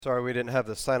Sorry, we didn't have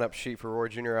the sign-up sheet for Roy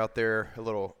Jr. out there a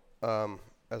little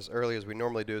as early as we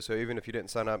normally do, so even if you didn't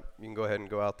sign up, you can go ahead and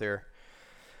go out there.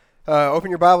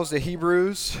 Open your Bibles to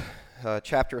Hebrews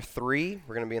chapter 3.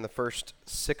 We're going to be in the first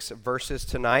 6 verses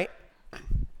tonight.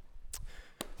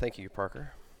 Thank you,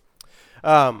 Parker.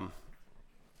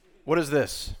 What is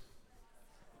this?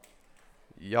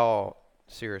 Y'all,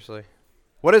 seriously?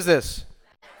 What is this?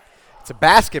 It's a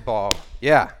basketball.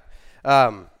 Yeah.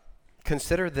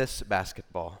 Consider this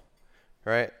basketball,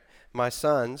 right? My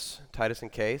sons, Titus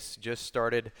and Case, just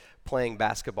started playing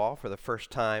basketball for the first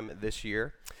time this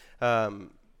year. And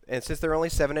since they're only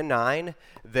 7 and 9,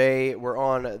 they were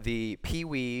on the Pee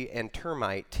Wee and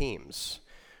Termite teams,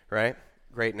 right?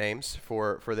 Great names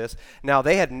for this. Now,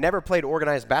 they had never played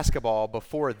organized basketball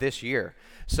before this year.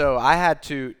 So I had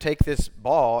to take this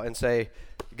ball and say,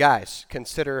 guys,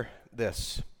 consider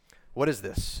this. What is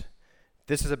this?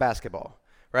 This is a basketball.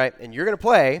 Right, and you're going to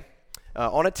play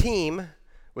on a team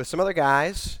with some other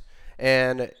guys,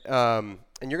 and you're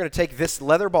going to take this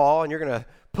leather ball and you're going to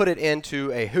put it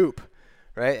into a hoop,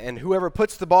 right? And whoever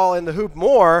puts the ball in the hoop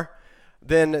more,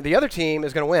 then the other team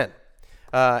is going to win.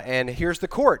 And here's the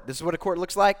court. This is what a court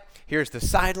looks like. Here's the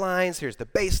sidelines. Here's the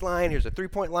baseline. Here's the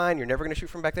three-point line. You're never going to shoot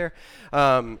from back there.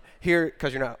 Here,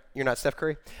 because you're not Steph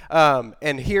Curry.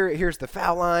 And here's the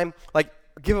foul line. Like,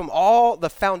 give them all the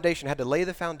foundation, had to lay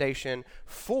the foundation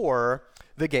for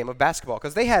the game of basketball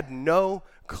because they had no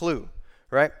clue,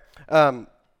 right?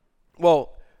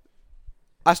 Well,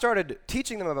 I started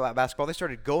teaching them about basketball. They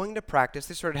started going to practice.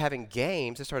 They started having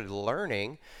games. They started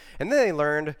learning. And then they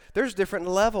learned there's different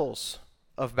levels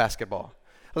of basketball.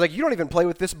 I was like, you don't even play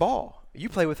with this ball. You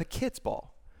play with a kid's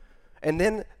ball. And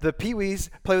then the Pee-wees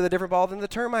play with a different ball than the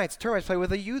Termites. Termites play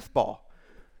with a youth ball,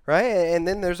 right? And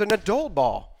then there's an adult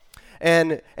ball.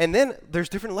 And then there's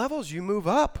different levels. You move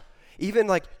up. Even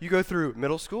like you go through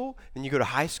middle school, then you go to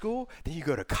high school, then you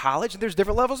go to college, and there's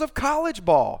different levels of college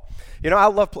ball. You know, I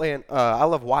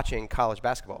love watching college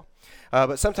basketball.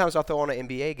 But sometimes I'll throw on an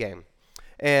NBA game.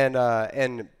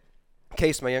 And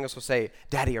Case, my youngest, will say,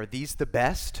 Daddy, are these the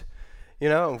best? You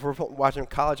know, and if we're watching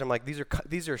college, I'm like,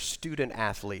 these are student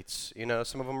athletes. You know,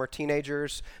 some of them are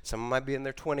teenagers, some of them might be in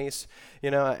their 20s.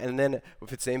 You know, and then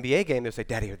if it's an NBA game, they'll say,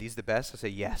 Daddy, are these the best? I'll say,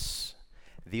 yes,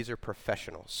 these are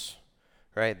professionals,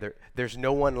 right? There's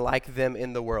no one like them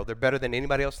in the world. They're better than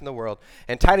anybody else in the world.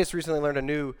 And Titus recently learned a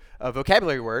new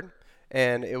vocabulary word,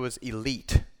 and it was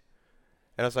elite. And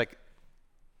I was like,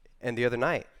 and the other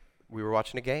night, we were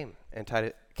watching a game, and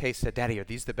Case said, Daddy, are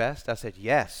these the best? I said,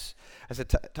 yes. I said,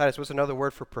 Titus, what's another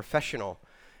word for professional?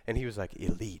 And he was like,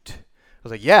 elite. I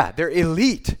was like, yeah, they're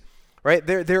elite, right?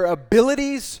 Their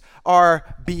abilities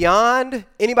are beyond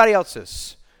anybody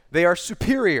else's. They are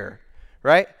superior,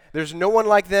 right? There's no one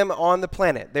like them on the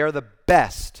planet. They are the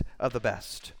best of the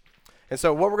best. And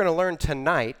so what we're going to learn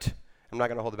tonight, I'm not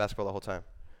going to hold the basketball the whole time.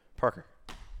 Parker,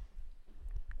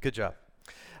 good job.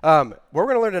 What we're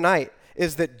going to learn tonight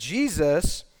is that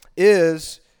Jesus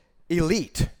is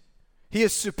elite. He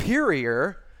is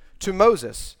superior to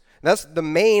Moses. That's the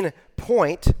main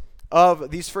point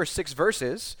of these first 6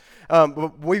 verses.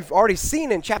 We've already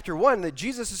seen in chapter 1 that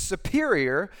Jesus is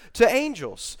superior to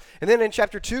angels. And then in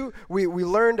chapter 2, we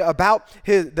learned about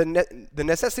the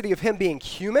necessity of him being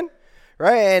human,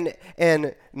 right?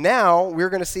 And now we're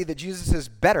going to see that Jesus is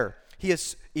better. He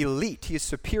is elite. He is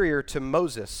superior to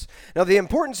Moses. Now, the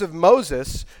importance of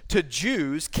Moses to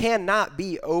Jews cannot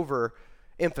be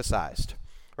overemphasized,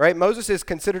 right? Moses is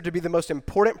considered to be the most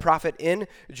important prophet in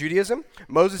Judaism.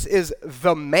 Moses is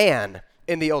the man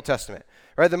in the Old Testament,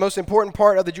 right? The most important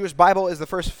part of the Jewish Bible is the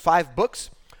first 5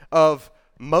 books of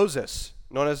Moses,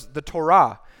 known as the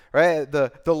Torah, right?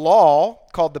 The law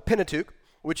called the Pentateuch,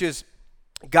 which is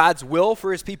God's will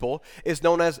for his people, is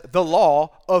known as the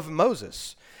law of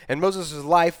Moses. And Moses'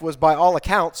 life was, by all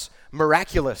accounts,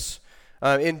 miraculous.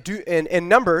 In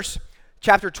Numbers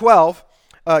chapter 12,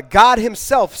 God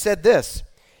himself said this,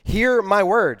 hear my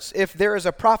words. If there is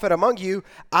a prophet among you,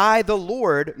 I, the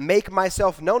Lord, make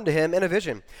myself known to him in a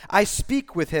vision. I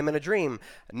speak with him in a dream.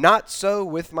 Not so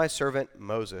with my servant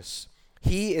Moses.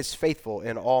 He is faithful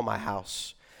in all my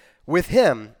house. With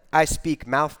him I speak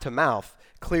mouth to mouth,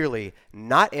 clearly,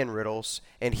 not in riddles,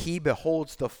 and he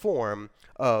beholds the form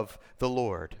of the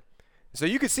Lord. So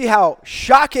you could see how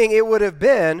shocking it would have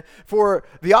been for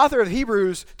the author of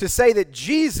Hebrews to say that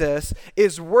Jesus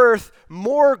is worth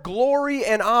more glory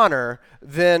and honor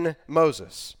than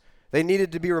Moses. They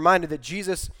needed to be reminded that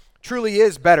Jesus truly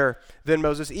is better than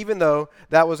Moses, even though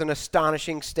that was an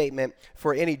astonishing statement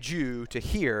for any Jew to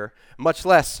hear, much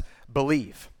less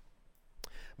believe.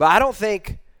 But I don't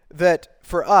think that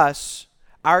for us,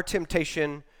 our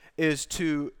temptation is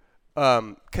to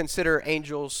consider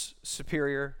angels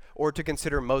superior or to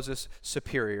consider Moses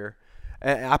superior.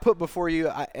 And I put before you,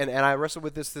 and I wrestled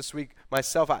with this week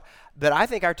myself, that I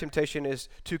think our temptation is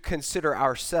to consider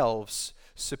ourselves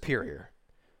superior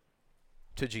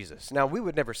to Jesus. Now, we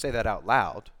would never say that out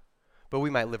loud, but we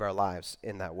might live our lives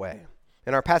in that way.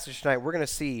 In our passage tonight, we're going to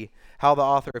see how the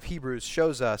author of Hebrews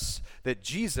shows us that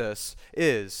Jesus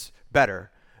is better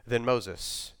than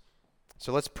Moses.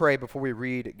 So let's pray before we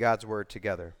read God's word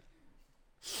together.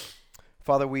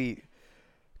 Father, we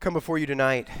come before you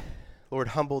tonight, Lord,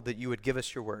 humbled that you would give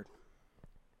us your word.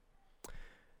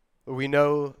 We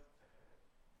know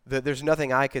that there's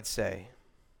nothing I could say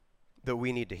that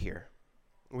we need to hear.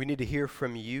 We need to hear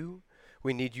from you.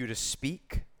 We need you to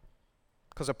speak.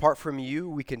 Because apart from you,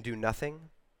 we can do nothing.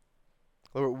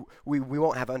 Lord, we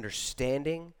won't have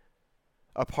understanding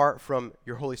apart from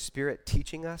your Holy Spirit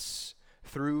teaching us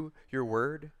through your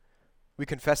word. We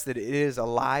confess that it is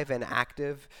alive and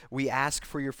active. We ask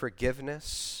for your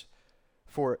forgiveness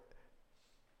for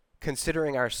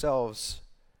considering ourselves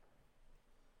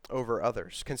over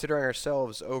others, considering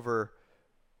ourselves over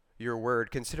your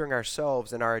word, considering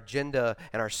ourselves and our agenda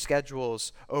and our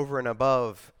schedules over and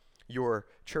above your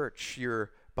church,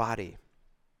 your body,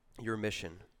 your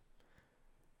mission.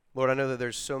 Lord, I know that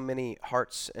there's so many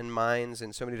hearts and minds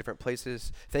in so many different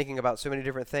places thinking about so many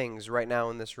different things right now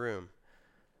in this room.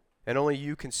 And only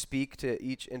you can speak to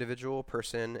each individual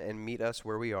person and meet us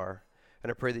where we are.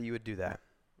 And I pray that you would do that.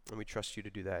 And we trust you to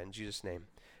do that. In Jesus' name,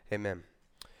 amen.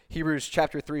 Hebrews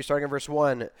chapter 3, starting in verse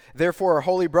 1. Therefore,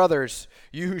 holy brothers,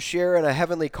 you who share in a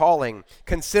heavenly calling,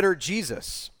 consider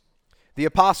Jesus, the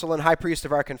apostle and high priest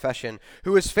of our confession,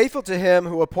 who is faithful to him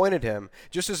who appointed him,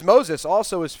 just as Moses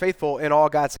also is faithful in all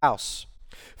God's house.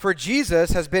 For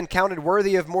Jesus has been counted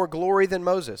worthy of more glory than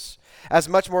Moses, as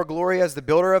much more glory as the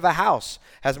builder of a house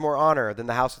has more honor than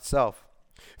the house itself.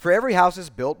 For every house is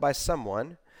built by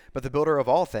someone, but the builder of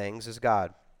all things is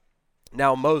God.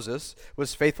 Now Moses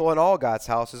was faithful in all God's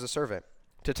house as a servant,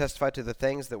 to testify to the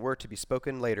things that were to be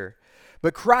spoken later.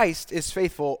 But Christ is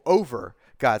faithful over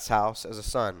God's house as a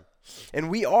son. And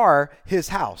we are his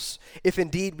house, if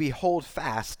indeed we hold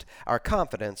fast our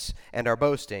confidence and our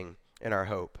boasting in our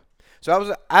hope.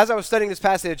 So as I was studying this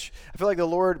passage, I feel like the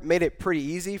Lord made it pretty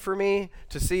easy for me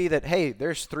to see that, hey,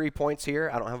 there's 3 points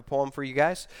here. I don't have a poem for you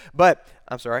guys, but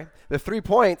I'm sorry. The 3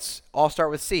 points all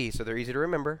start with C, so they're easy to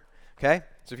remember, okay?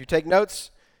 So if you take notes,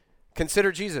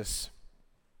 consider Jesus.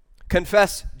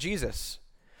 Confess Jesus.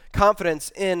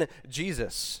 Confidence in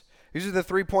Jesus. These are the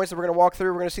 3 points that we're going to walk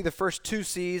through. We're going to see the first 2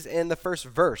 C's in the first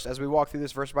verse as we walk through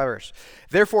this verse by verse.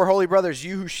 Therefore, holy brothers,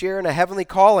 you who share in a heavenly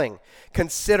calling,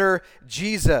 consider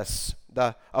Jesus,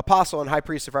 the apostle and high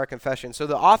priest of our confession. So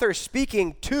the author is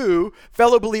speaking to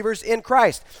fellow believers in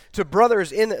Christ, to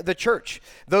brothers in the church.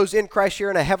 Those in Christ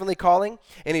share in a heavenly calling,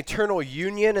 an eternal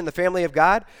union in the family of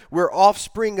God. We're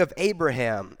offspring of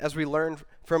Abraham, as we learned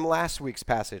from last week's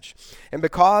passage. And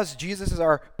because Jesus is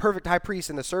our perfect high priest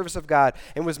in the service of God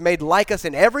and was made like us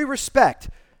in every respect,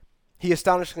 he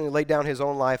astonishingly laid down his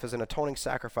own life as an atoning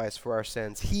sacrifice for our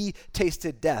sins. He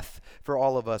tasted death for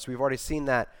all of us. We've already seen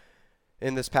that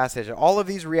in this passage. And all of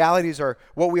these realities are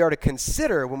what we are to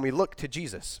consider when we look to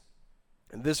Jesus.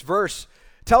 And this verse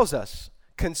tells us,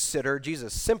 consider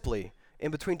Jesus. Simply,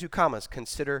 in between 2 commas,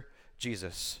 consider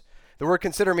Jesus. The word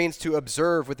consider means to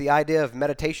observe with the idea of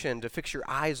meditation, to fix your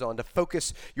eyes on, to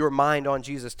focus your mind on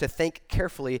Jesus, to think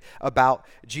carefully about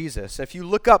Jesus. If you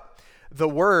look up the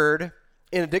word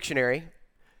in a dictionary,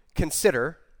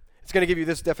 consider, it's going to give you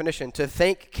this definition: to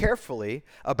think carefully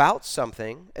about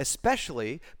something,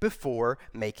 especially before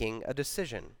making a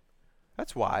decision.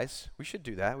 That's wise. We should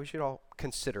do that. We should all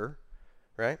consider,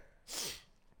 right?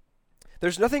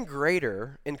 There's nothing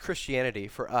greater in Christianity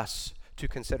for us to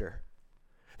consider.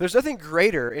 There's nothing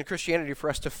greater in Christianity for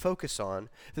us to focus on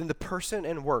than the person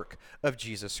and work of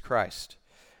Jesus Christ.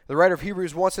 The writer of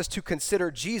Hebrews wants us to consider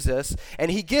Jesus,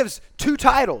 and he gives 2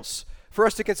 titles for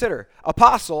us to consider: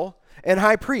 apostle and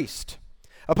high priest.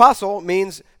 Apostle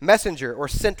means messenger or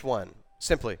sent one,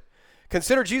 simply.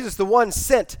 Consider Jesus, the one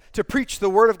sent to preach the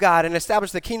word of God and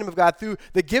establish the kingdom of God through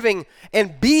the giving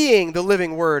and being the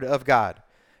living word of God.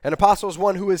 An apostle is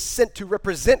one who is sent to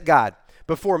represent God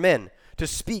before men, to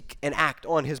speak and act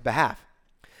on his behalf.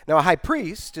 Now, a high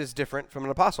priest is different from an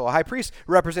apostle. A high priest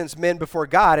represents men before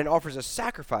God and offers a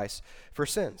sacrifice for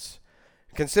sins.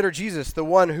 Consider Jesus, the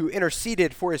one who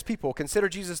interceded for his people. Consider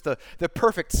Jesus, the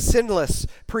perfect, sinless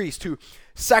priest who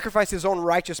sacrificed his own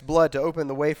righteous blood to open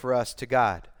the way for us to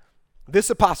God. This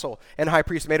apostle and high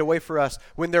priest made a way for us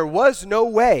when there was no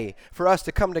way for us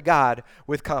to come to God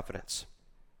with confidence.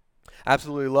 I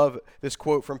absolutely love this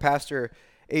quote from Pastor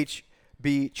H.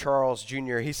 B. Charles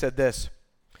Jr., he said this: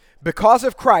 "Because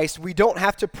of Christ, we don't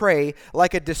have to pray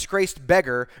like a disgraced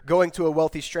beggar going to a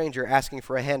wealthy stranger asking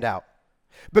for a handout.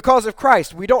 Because of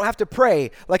Christ, we don't have to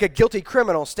pray like a guilty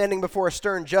criminal standing before a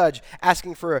stern judge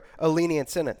asking for a lenient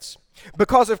sentence.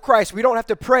 Because of Christ, we don't have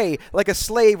to pray like a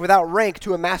slave without rank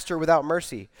to a master without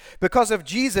mercy. Because of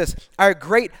Jesus, our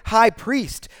great high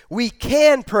priest, we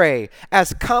can pray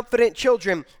as confident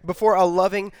children before a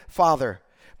loving Father.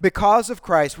 Because of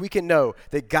Christ, we can know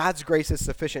that God's grace is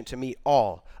sufficient to meet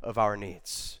all of our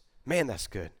needs." Man, that's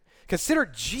good. Consider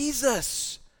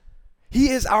Jesus.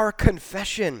 He is our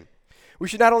confession. We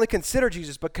should not only consider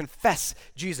Jesus, but confess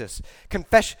Jesus.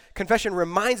 Confession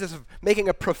reminds us of making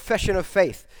a profession of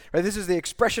faith. Right? This is the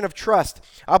expression of trust,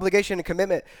 obligation, and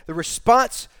commitment, the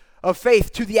response of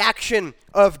faith to the action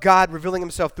of God revealing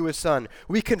himself through his Son.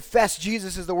 We confess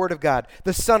Jesus is the Word of God,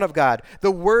 the Son of God,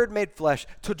 the Word made flesh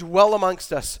to dwell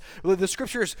amongst us. The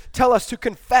Scriptures tell us to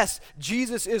confess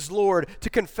Jesus is Lord, to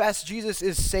confess Jesus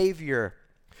is Savior.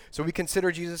 So we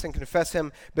consider Jesus and confess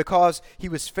him because he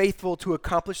was faithful to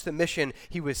accomplish the mission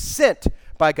he was sent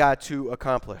by God to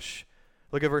accomplish.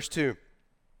 Look at verse 2.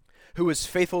 "Who was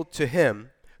faithful to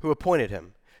him who appointed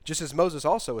him, just as Moses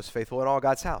also was faithful in all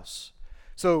God's house."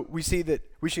 So we see that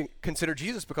we should consider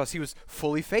Jesus because he was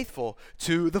fully faithful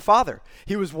to the Father.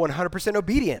 He was 100%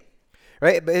 obedient,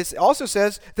 right? But it also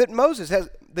says that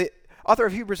the author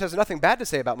of Hebrews has nothing bad to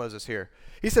say about Moses here.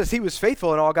 He says he was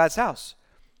faithful in all God's house.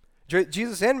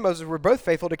 Jesus and Moses were both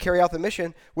faithful to carry out the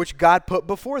mission which God put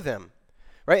before them,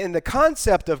 right? And the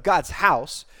concept of God's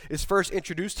house is first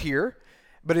introduced here,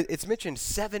 but it's mentioned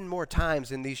 7 more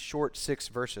times in these short 6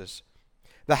 verses.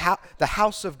 The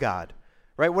house of God,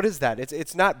 right? What is that?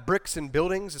 It's not bricks and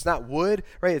buildings. It's not wood,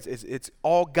 right? It's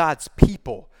all God's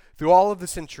people through all of the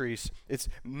centuries. It's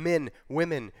men,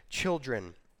 women,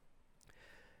 children.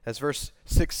 As verse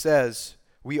 6 says,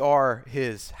 we are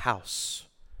his house.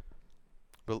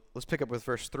 But let's pick up with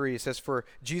verse 3. It says, "For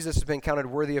Jesus has been counted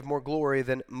worthy of more glory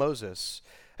than Moses.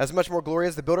 As much more glory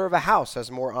as the builder of a house has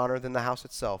more honor than the house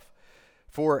itself.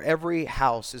 For every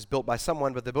house is built by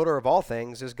someone, but the builder of all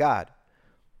things is God."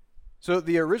 So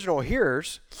the original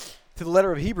hearers to the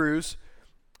letter of Hebrews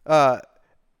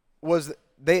was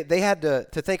they had to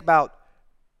think about,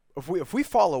 if we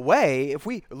fall away, if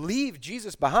we leave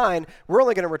Jesus behind, we're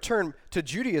only going to return to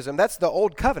Judaism. That's the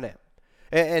old covenant.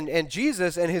 And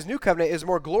Jesus and his new covenant is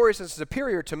more glorious and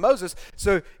superior to Moses.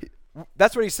 So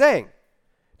that's what he's saying.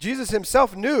 Jesus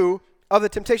himself knew of the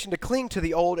temptation to cling to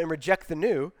the old and reject the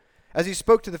new. As he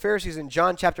spoke to the Pharisees in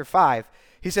John chapter 5,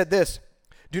 he said this: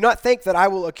 "Do not think that I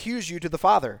will accuse you to the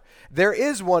Father. There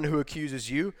is one who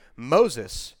accuses you,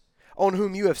 Moses, on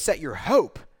whom you have set your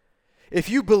hope. If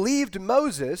you believed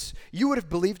Moses, you would have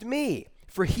believed me,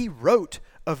 for he wrote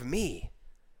of me."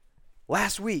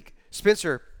 Last week,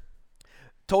 Spencer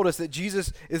told us that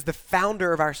Jesus is the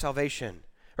founder of our salvation,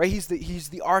 right? He's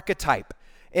the archetype.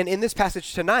 And in this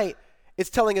passage tonight, it's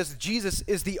telling us Jesus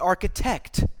is the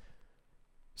architect.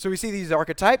 So we see he's the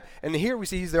archetype, and here we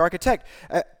see he's the architect.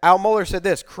 Al Mohler said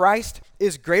this: "Christ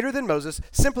is greater than Moses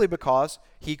simply because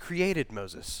he created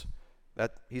Moses."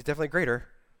 He's definitely greater.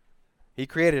 He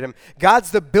created him.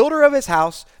 God's the builder of his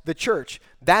house, the church.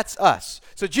 That's us.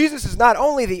 So Jesus is not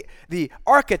only the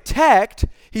architect,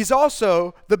 he's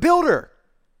also the builder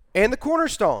and the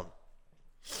cornerstone.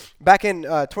 Back in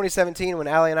 2017, when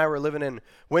Allie and I were living in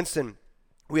Winston,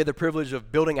 we had the privilege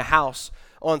of building a house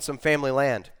on some family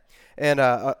land. And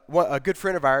a good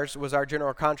friend of ours was our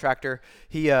general contractor.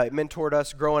 He mentored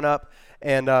us growing up,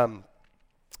 and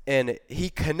he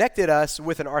connected us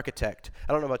with an architect.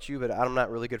 I don't know about you, but I'm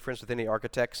not really good friends with any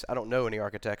architects. I don't know any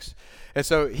architects. And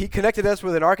so he connected us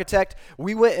with an architect.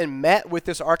 We went and met with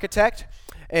this architect,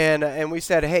 and we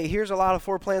said, "Hey, here's a lot of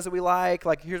floor plans that we like.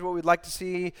 Like, here's what we'd like to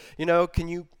see. You know, can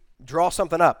you draw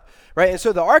something up?" Right? And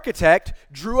so the architect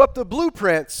drew up the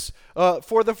blueprints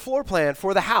for the floor plan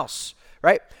for the house.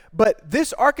 Right? But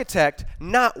this architect,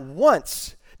 not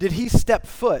once did he step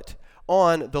foot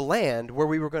on the land where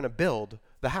we were going to build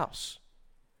the house.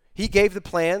 He gave the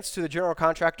plans to the general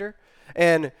contractor,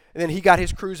 and then he got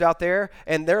his crews out there,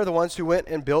 and they're the ones who went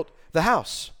and built the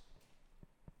house.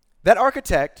 That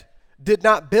architect did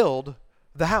not build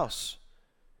the house.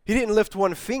 He didn't lift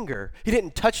one finger. He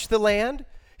didn't touch the land.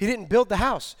 He didn't build the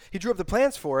house. He drew up the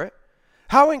plans for it.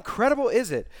 How incredible is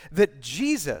it that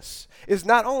Jesus is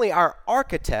not only our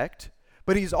architect,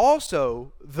 but he's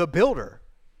also the builder.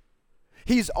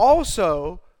 He's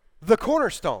also the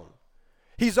cornerstone.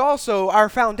 He's also our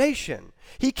foundation.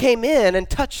 He came in and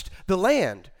touched the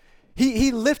land.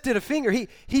 He lifted a finger.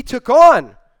 He took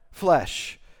on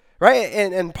flesh, right?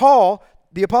 And Paul,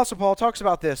 the Apostle Paul, talks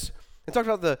about this. He talks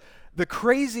about the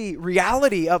crazy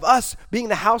reality of us being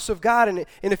the house of God in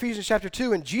Ephesians chapter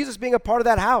 2 and Jesus being a part of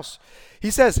that house.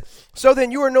 He says, so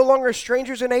then you are no longer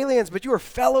strangers and aliens, but you are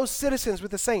fellow citizens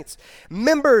with the saints,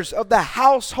 members of the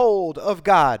household of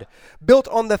God, built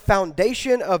on the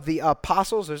foundation of the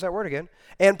apostles, there's that word again,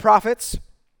 and prophets,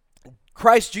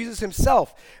 Christ Jesus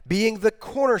himself being the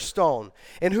cornerstone,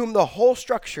 in whom the whole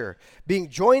structure, being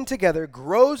joined together,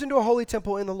 grows into a holy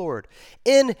temple in the Lord.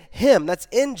 In him, that's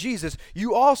in Jesus,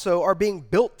 you also are being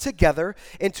built together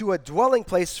into a dwelling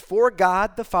place for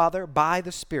God the Father by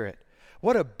the Spirit.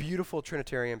 What a beautiful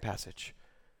Trinitarian passage,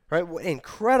 right? What an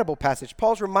incredible passage.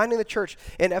 Paul's reminding the church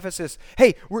in Ephesus,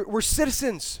 hey, we're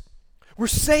citizens. We're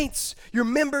saints. You're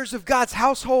members of God's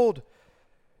household.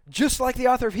 Just like the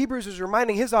author of Hebrews is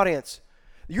reminding his audience,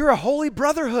 you're a holy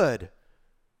brotherhood,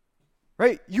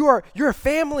 right? You're a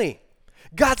family.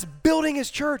 God's building his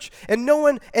church, and no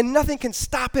one and nothing can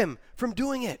stop him from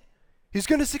doing it. He's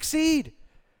going to succeed,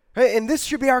 right? And this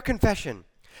should be our confession,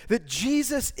 that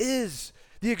Jesus is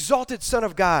the exalted Son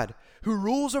of God who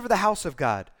rules over the house of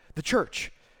God, the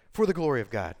church, for the glory of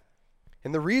God.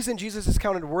 And the reason Jesus is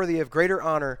counted worthy of greater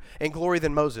honor and glory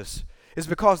than Moses is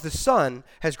because the Son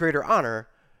has greater honor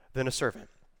than a servant.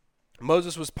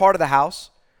 Moses was part of the house,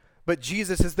 but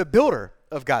Jesus is the builder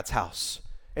of God's house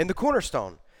and the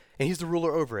cornerstone, and he's the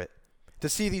ruler over it. To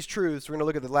see these truths, we're going to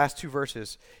look at the last two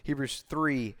verses, Hebrews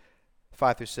 3,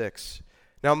 5 through 6.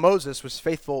 Now Moses was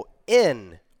faithful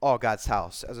in all God's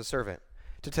house as a servant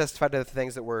to testify to the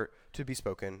things that were to be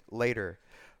spoken later.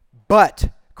 But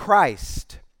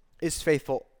Christ is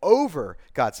faithful over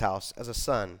God's house as a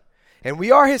son. And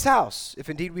we are his house, if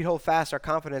indeed we hold fast our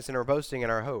confidence and our boasting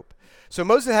and our hope. So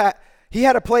Moses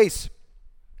had a place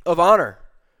of honor,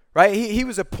 right? He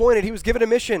was appointed, he was given a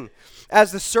mission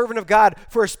as the servant of God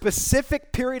for a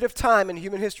specific period of time in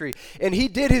human history. And he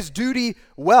did his duty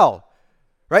well,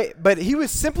 right? But he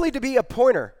was simply to be a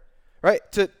pointer, right?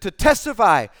 To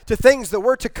testify to things that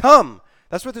were to come.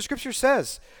 That's what the scripture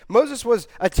says. Moses was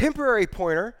a temporary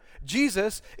pointer.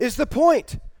 Jesus is the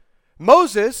point.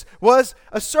 Moses was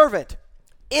a servant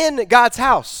in God's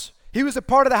house. He was a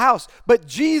part of the house, but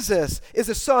Jesus is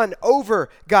a son over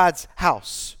God's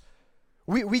house.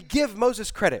 We give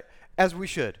Moses credit, as we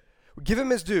should. We give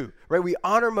him his due, right? We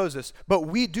honor Moses, but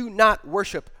we do not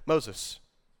worship Moses.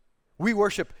 We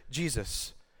worship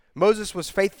Jesus. Moses was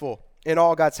faithful in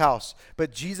all God's house,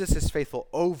 but Jesus is faithful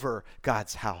over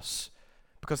God's house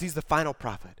because he's the final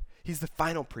prophet. He's the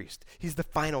final priest. He's the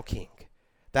final king.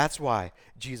 That's why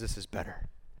Jesus is better.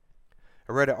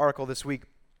 I read an article this week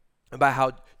about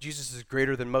how Jesus is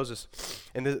greater than Moses.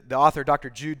 And the author, Dr.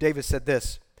 Jude Davis, said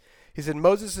this. He said,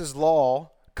 Moses'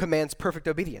 law commands perfect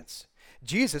obedience.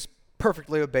 Jesus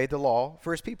perfectly obeyed the law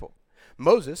for his people.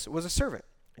 Moses was a servant.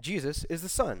 Jesus is the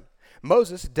son.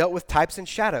 Moses dealt with types and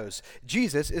shadows.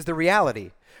 Jesus is the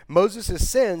reality. Moses'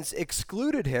 sins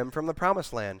excluded him from the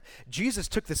promised land. Jesus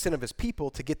took the sin of his people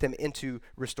to get them into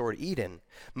restored Eden.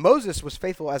 Moses was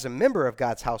faithful as a member of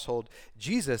God's household.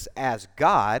 Jesus, as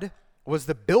God, was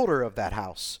the builder of that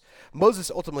house. Moses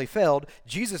ultimately failed.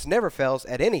 Jesus never fails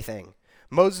at anything.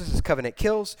 Moses' covenant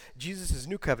kills. Jesus'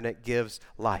 new covenant gives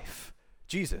life.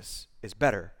 Jesus is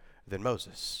better than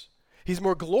Moses. He's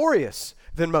more glorious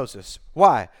than Moses.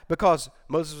 Why? Because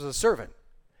Moses was a servant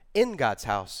in God's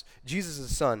house. Jesus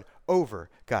is a son over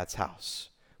God's house.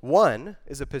 One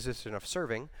is a position of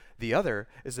serving. The other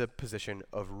is a position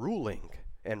of ruling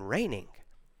and reigning.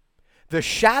 The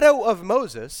shadow of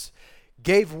Moses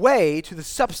gave way to the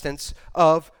substance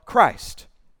of Christ.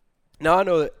 Now, I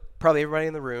know that probably everybody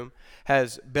in the room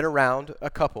has been around a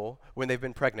couple when they've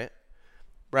been pregnant,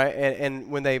 right? And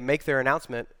when they make their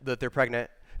announcement that they're pregnant,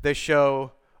 they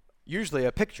show usually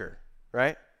a picture,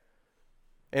 right?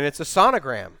 And it's a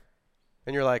sonogram.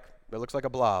 And you're like, it looks like a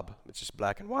blob. It's just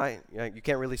black and white. You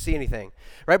can't really see anything,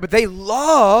 right? But they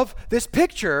love this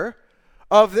picture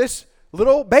of this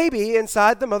little baby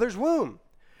inside the mother's womb.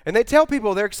 And they tell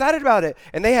people they're excited about it.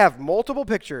 And they have multiple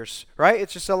pictures, right?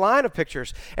 It's just a line of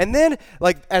pictures. And then,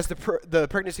 like, as the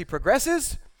pregnancy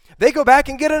progresses, they go back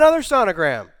and get another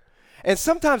sonogram. And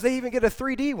sometimes they even get a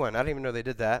 3D one. I didn't even know they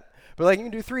did that. But, like, you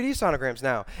can do 3D sonograms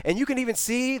now. And you can even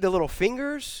see the little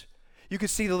fingers. You can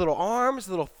see the little arms,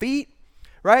 the little feet,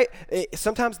 right?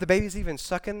 Sometimes the baby's even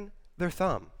sucking their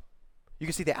thumb. You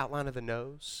can see the outline of the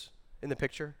nose in the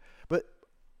picture. But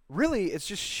really, it's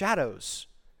just shadows.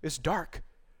 It's dark.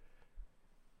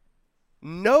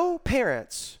 No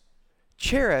parents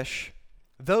cherish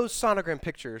those sonogram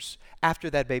pictures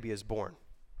after that baby is born.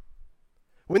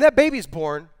 When that baby's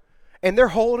born and they're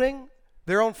holding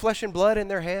their own flesh and blood in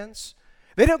their hands,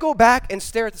 they don't go back and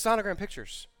stare at the sonogram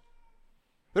pictures.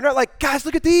 They're not like, guys,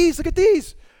 look at these,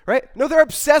 right? No, they're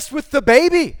obsessed with the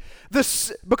baby.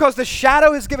 Because the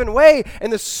shadow has given way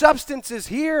and the substance is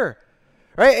here,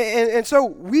 right? And so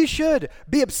we should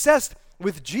be obsessed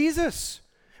with Jesus.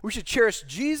 We should cherish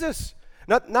Jesus,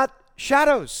 not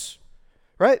shadows,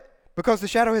 right? Because the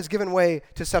shadow has given way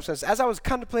to substance. As I was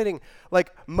contemplating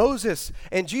like Moses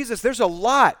and Jesus, there's a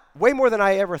lot, way more than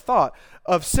I ever thought,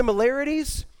 of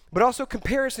similarities, but also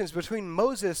comparisons between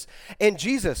Moses and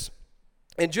Jesus.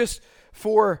 And just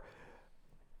for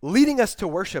leading us to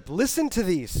worship, listen to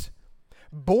these.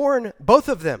 Both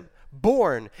of them,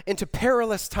 born into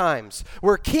perilous times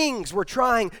where kings were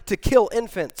trying to kill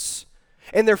infants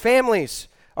and their families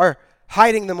are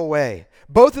hiding them away.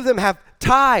 Both of them have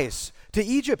ties to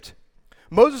Egypt.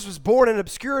 Moses was born in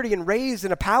obscurity and raised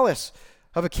in a palace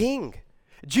of a king.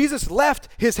 Jesus left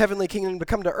his heavenly kingdom to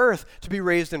come to earth to be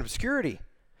raised in obscurity.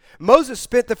 Moses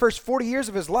spent the first 40 years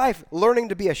of his life learning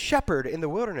to be a shepherd in the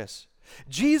wilderness.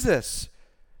 Jesus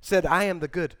said, I am the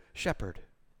good shepherd.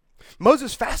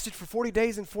 Moses fasted for 40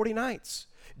 days and 40 nights.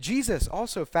 Jesus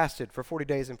also fasted for 40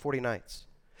 days and 40 nights.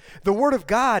 The word of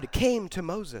God came to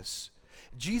Moses.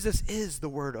 Jesus is the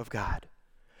word of God.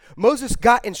 Moses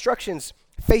got instructions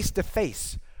face to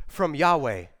face from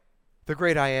Yahweh, the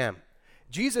great I am.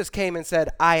 Jesus came and said,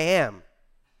 I am.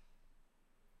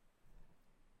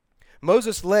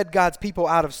 Moses led God's people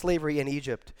out of slavery in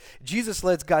Egypt. Jesus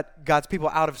led God's people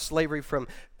out of slavery from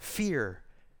fear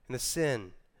and the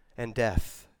sin and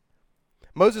death.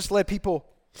 Moses led people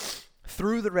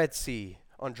through the Red Sea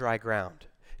on dry ground.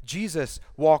 Jesus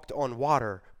walked on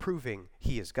water, proving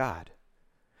he is God.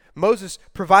 Moses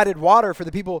provided water for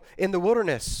the people in the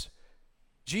wilderness.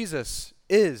 Jesus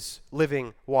is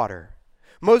living water.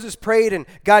 Moses prayed and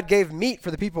God gave meat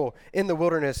for the people in the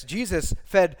wilderness. Jesus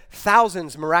fed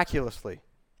thousands miraculously.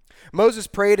 Moses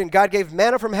prayed and God gave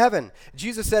manna from heaven.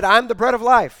 Jesus said, I'm the bread of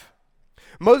life.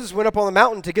 Moses went up on the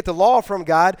mountain to get the law from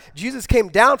God. Jesus came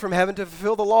down from heaven to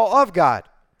fulfill the law of God.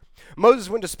 Moses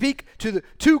went to speak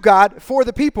to God for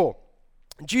the people.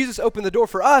 Jesus opened the door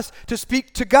for us to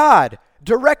speak to God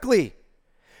directly.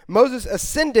 Moses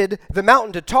ascended the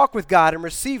mountain to talk with God and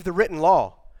receive the written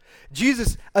law.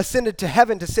 Jesus ascended to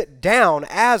heaven to sit down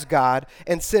as God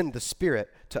and send the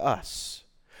Spirit to us.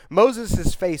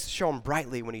 Moses' face shone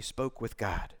brightly when he spoke with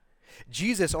God.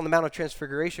 Jesus on the Mount of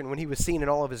Transfiguration, when he was seen in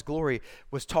all of his glory,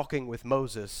 was talking with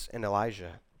Moses and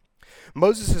Elijah.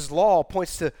 Moses' law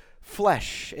points to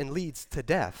flesh and leads to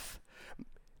death.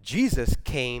 Jesus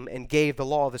came and gave the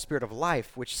law of the Spirit of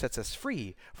life, which sets us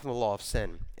free from the law of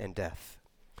sin and death.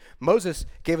 Moses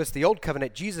gave us the old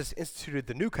covenant. Jesus instituted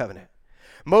the new covenant.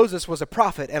 Moses was a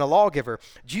prophet and a lawgiver.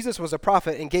 Jesus was a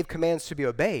prophet and gave commands to be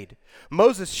obeyed.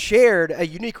 Moses shared a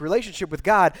unique relationship with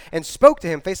God and spoke to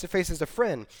him face to face as a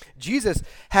friend. Jesus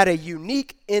had a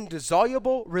unique,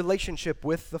 indissoluble relationship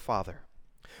with the Father.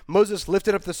 Moses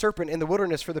lifted up the serpent in the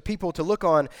wilderness for the people to look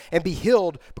on and be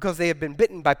healed because they had been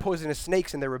bitten by poisonous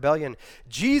snakes in their rebellion.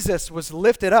 Jesus was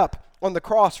lifted up on the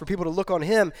cross for people to look on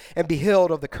him and be healed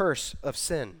of the curse of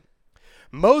sin.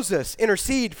 Moses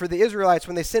interceded for the Israelites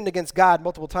when they sinned against God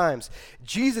multiple times.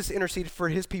 Jesus interceded for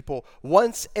his people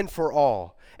once and for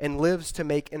all and lives to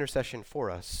make intercession for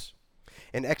us.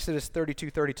 In Exodus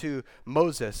 32:32,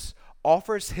 Moses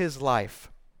offers his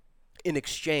life in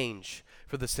exchange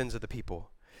for the sins of the people.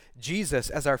 Jesus,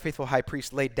 as our faithful high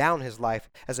priest, laid down his life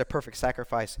as a perfect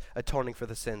sacrifice, atoning for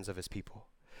the sins of his people.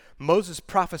 Moses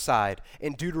prophesied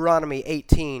in Deuteronomy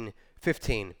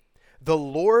 18:15, the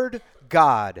Lord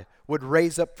God would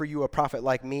raise up for you a prophet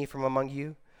like me from among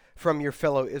you, from your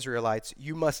fellow Israelites.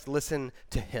 You must listen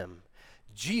to him.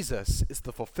 Jesus is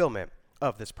the fulfillment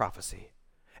of this prophecy.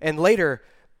 And later,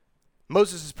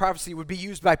 Moses' prophecy would be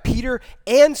used by Peter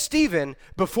and Stephen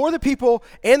before the people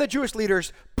and the Jewish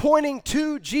leaders, pointing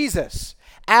to Jesus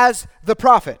as the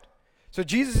prophet. So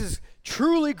Jesus is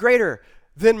truly greater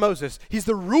than Moses. He's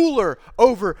the ruler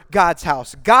over God's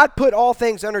house. God put all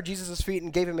things under Jesus' feet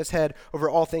and gave him his head over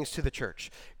all things to the church.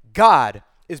 God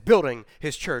is building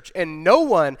his church, and no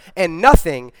one and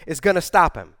nothing is going to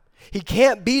stop him. He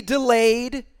can't be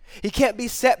delayed. He can't be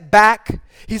set back.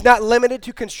 He's not limited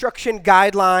to construction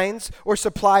guidelines or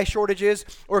supply shortages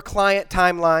or client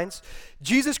timelines.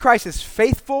 Jesus Christ is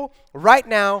faithful right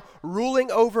now,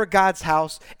 ruling over God's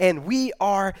house, and we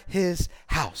are his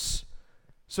house.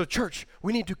 So church,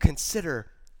 we need to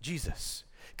consider Jesus.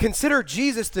 Consider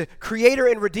Jesus the creator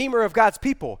and redeemer of God's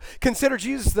people. Consider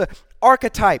Jesus the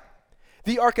archetype,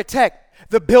 the architect,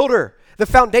 the builder, the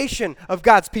foundation of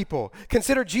God's people.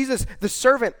 Consider Jesus the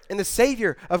servant and the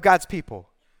savior of God's people.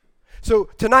 So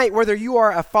tonight, whether you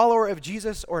are a follower of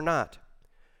Jesus or not,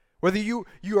 whether you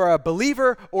are a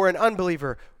believer or an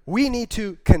unbeliever, we need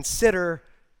to consider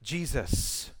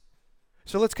Jesus.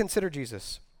 So let's consider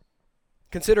Jesus.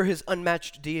 Consider his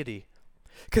unmatched deity.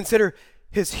 Consider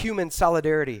his human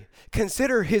solidarity.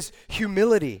 Consider his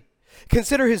humility.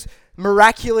 Consider his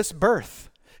miraculous birth.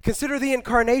 Consider the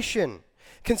incarnation.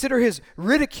 Consider his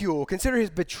ridicule. Consider his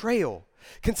betrayal.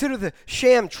 Consider the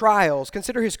sham trials.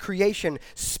 Consider his creation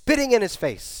spitting in his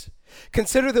face.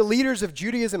 Consider the leaders of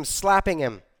Judaism slapping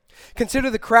him. Consider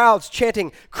the crowds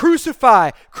chanting,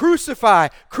 "Crucify, crucify,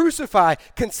 crucify."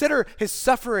 Consider his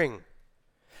suffering.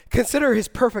 Consider his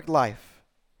perfect life.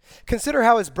 Consider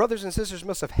how his brothers and sisters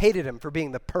must have hated him for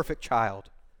being the perfect child.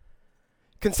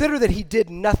 Consider that he did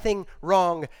nothing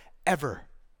wrong ever.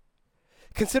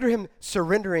 Consider him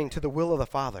surrendering to the will of the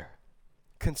Father.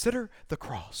 Consider the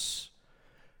cross.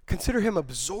 Consider him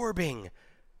absorbing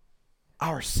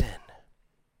our sin.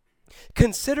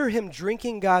 Consider him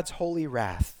drinking God's holy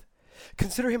wrath.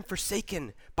 Consider him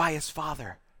forsaken by his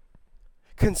Father.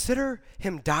 Consider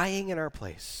him dying in our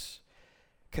place.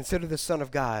 Consider the Son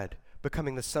of God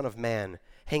becoming the Son of Man,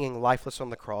 hanging lifeless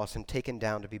on the cross and taken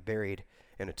down to be buried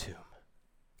in a tomb.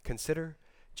 Consider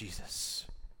Jesus.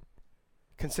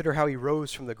 Consider how he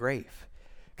rose from the grave.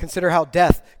 Consider how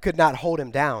death could not hold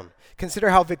him down. Consider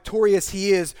how victorious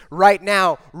he is right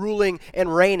now, ruling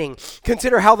and reigning.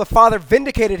 Consider how the Father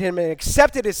vindicated him and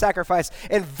accepted his sacrifice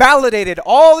and validated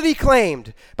all that he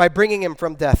claimed by bringing him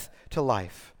from death to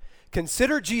life.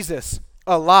 Consider Jesus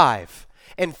alive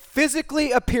and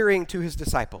physically appearing to his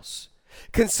disciples.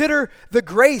 Consider the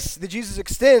grace that Jesus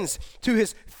extends to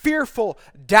his fearful,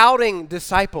 doubting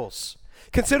disciples.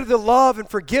 Consider the love and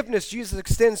forgiveness Jesus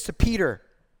extends to Peter.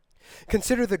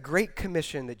 Consider the great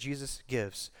commission that Jesus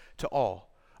gives to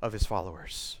all of his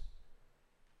followers.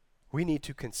 We need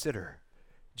to consider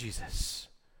Jesus.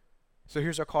 So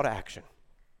here's our call to action.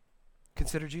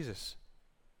 Consider Jesus.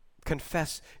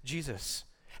 Confess Jesus.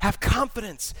 Have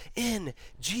confidence in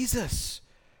Jesus.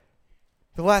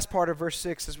 The last part of verse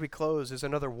 6 as we close is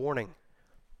another warning.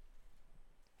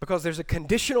 Because there's a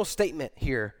conditional statement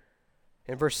here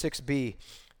in verse 6b.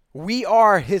 We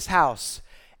are his house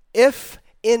if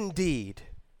indeed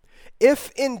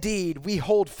we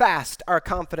hold fast our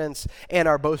confidence and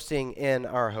our boasting in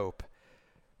our hope.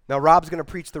 Now, Rob's going to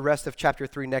preach the rest of chapter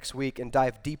 3 next week and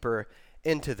dive deeper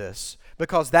into this,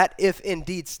 because that if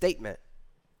indeed statement,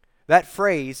 that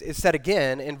phrase is said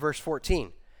again in verse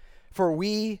 14. For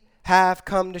we have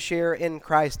come to share in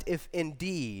Christ if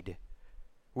indeed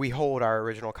we hold our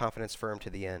original confidence firm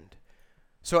to the end.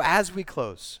 So as we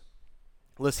close,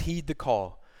 let's heed the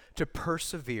call to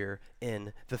persevere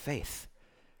in the faith,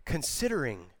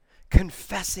 considering,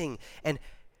 confessing, and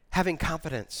having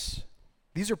confidence.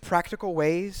 These are practical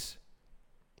ways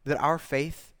that our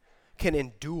faith can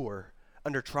endure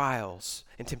under trials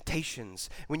and temptations,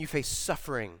 when you face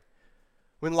suffering,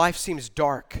 when life seems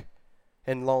dark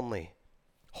and lonely.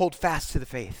 Hold fast to the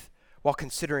faith while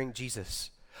considering Jesus.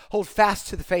 Hold fast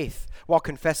to the faith while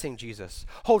confessing Jesus.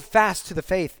 Hold fast to the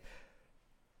faith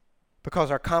because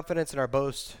our confidence and our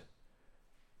boast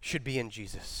should be in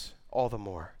Jesus all the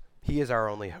more. He is our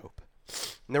only hope.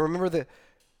 Now remember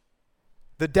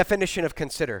the definition of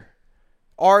consider.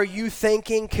 Are you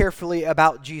thinking carefully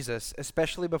about Jesus,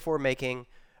 especially before making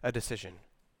a decision?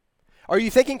 Are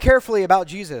you thinking carefully about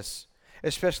Jesus,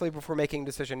 especially before making a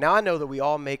decision? Now I know that we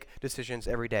all make decisions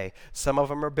every day. Some of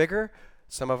them are bigger,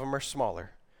 some of them are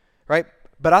smaller, right?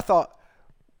 But I thought,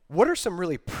 what are some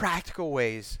really practical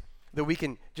ways that we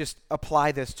can just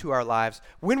apply this to our lives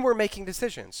when we're making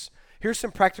decisions? Here's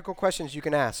some practical questions you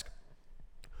can ask.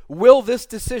 Will this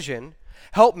decision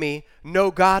help me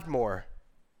know God more?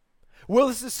 Will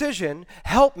this decision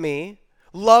help me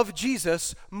love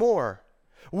Jesus more?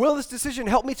 Will this decision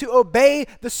help me to obey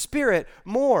the Spirit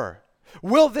more?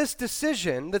 Will this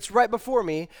decision that's right before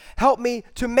me help me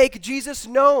to make Jesus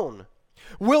known?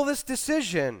 Will this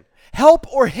decision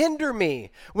help or hinder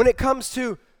me when it comes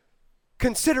to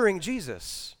considering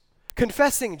Jesus,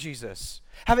 confessing Jesus,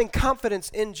 having confidence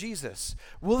in Jesus?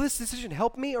 Will this decision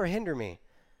help me or hinder me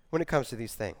when it comes to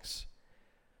these things?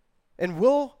 And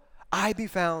will I be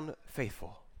found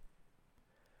faithful?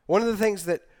 One of the things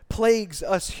that plagues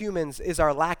us humans is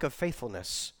our lack of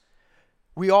faithfulness.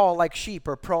 We all, like sheep,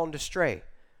 are prone to stray.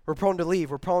 We're prone to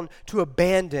leave. We're prone to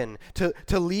abandon,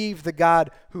 to leave the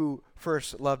God who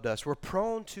first loved us. We're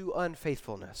prone to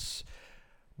unfaithfulness.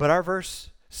 But our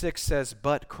verse 6 says,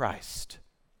 but Christ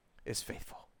is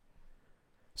faithful.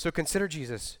 So consider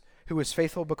Jesus, who was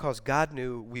faithful because God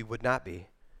knew we would not be.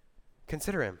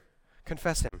 Consider him.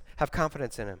 Confess him. Have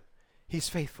confidence in him. He's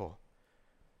faithful.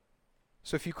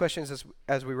 So a few questions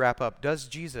as we wrap up. Does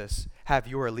Jesus have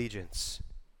your allegiance?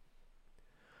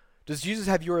 Does Jesus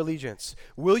have your allegiance?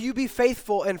 Will you be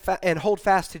faithful and hold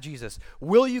fast to Jesus?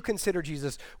 Will you consider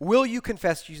Jesus? Will you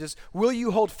confess Jesus? Will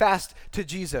you hold fast to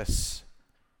Jesus?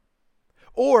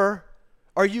 Or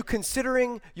are you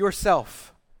considering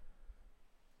yourself?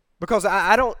 Because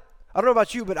I don't know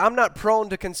about you, but I'm not prone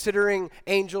to considering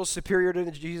angels superior to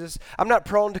Jesus. I'm not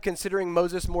prone to considering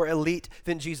Moses more elite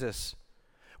than Jesus.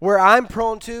 Where I'm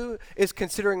prone to is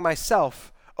considering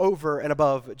myself over and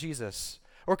above Jesus,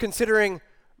 or considering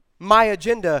my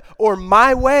agenda or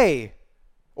my way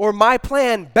or my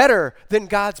plan better than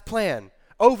God's plan,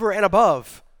 over and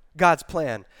above God's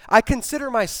plan. I consider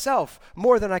myself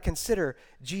more than I consider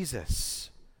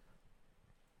Jesus.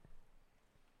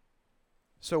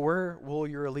 So where will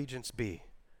your allegiance be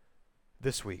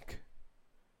this week?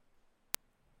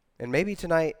 And maybe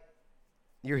tonight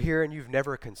you're here and you've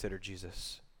never considered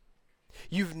Jesus.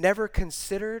 You've never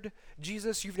considered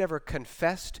Jesus. You've never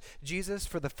confessed Jesus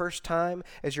for the first time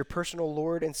as your personal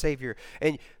Lord and Savior.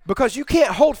 And because you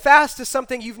can't hold fast to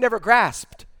something you've never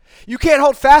grasped. You can't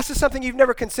hold fast to something you've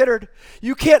never considered.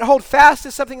 You can't hold fast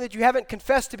to something that you haven't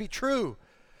confessed to be true.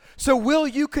 So will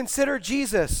you consider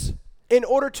Jesus in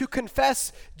order to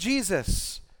confess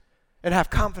Jesus and have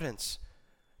confidence,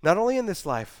 not only in this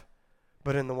life,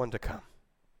 but in the one to come?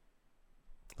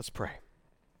 Let's pray.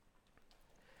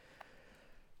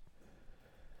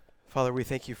 Father, we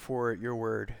thank you for your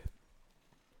word.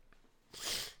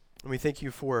 And we thank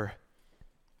you for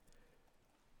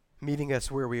meeting us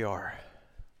where we are.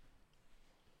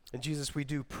 And Jesus, we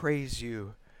do praise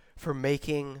you for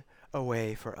making a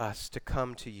way for us to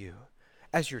come to you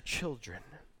as your children.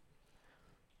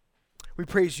 We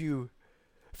praise you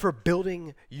for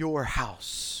building your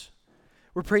house.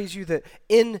 We praise you that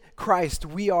in Christ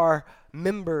we are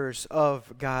members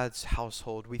of God's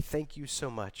household. We thank you so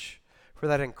much for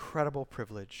that incredible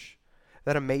privilege,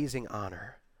 that amazing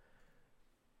honor.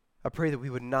 I pray that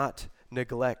we would not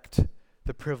neglect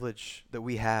the privilege that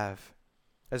we have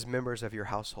as members of your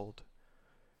household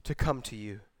to come to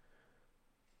you,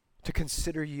 to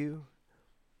consider you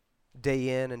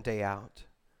day in and day out.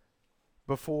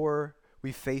 Before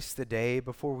we face the day,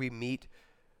 before we meet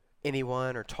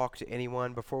anyone or talk to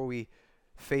anyone, before we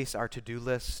face our to-do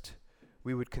list,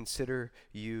 we would consider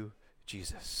you,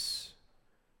 Jesus.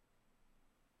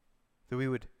 That we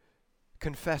would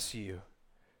confess you,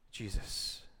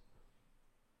 Jesus.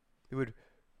 We would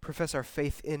profess our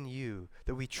faith in you,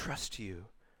 that we trust you.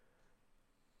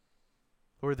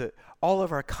 Lord, that all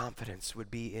of our confidence would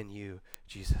be in you,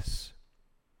 Jesus.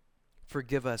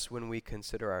 Forgive us when we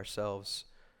consider ourselves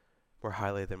more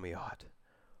highly than we ought.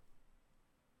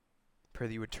 Pray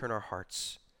that you would turn our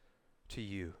hearts to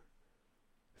you,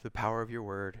 through the power of your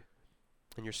word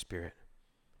and your Spirit,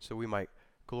 so we might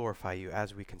glorify you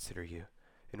as we consider you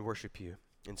and worship you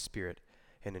in spirit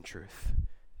and in truth.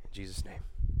 In Jesus' name.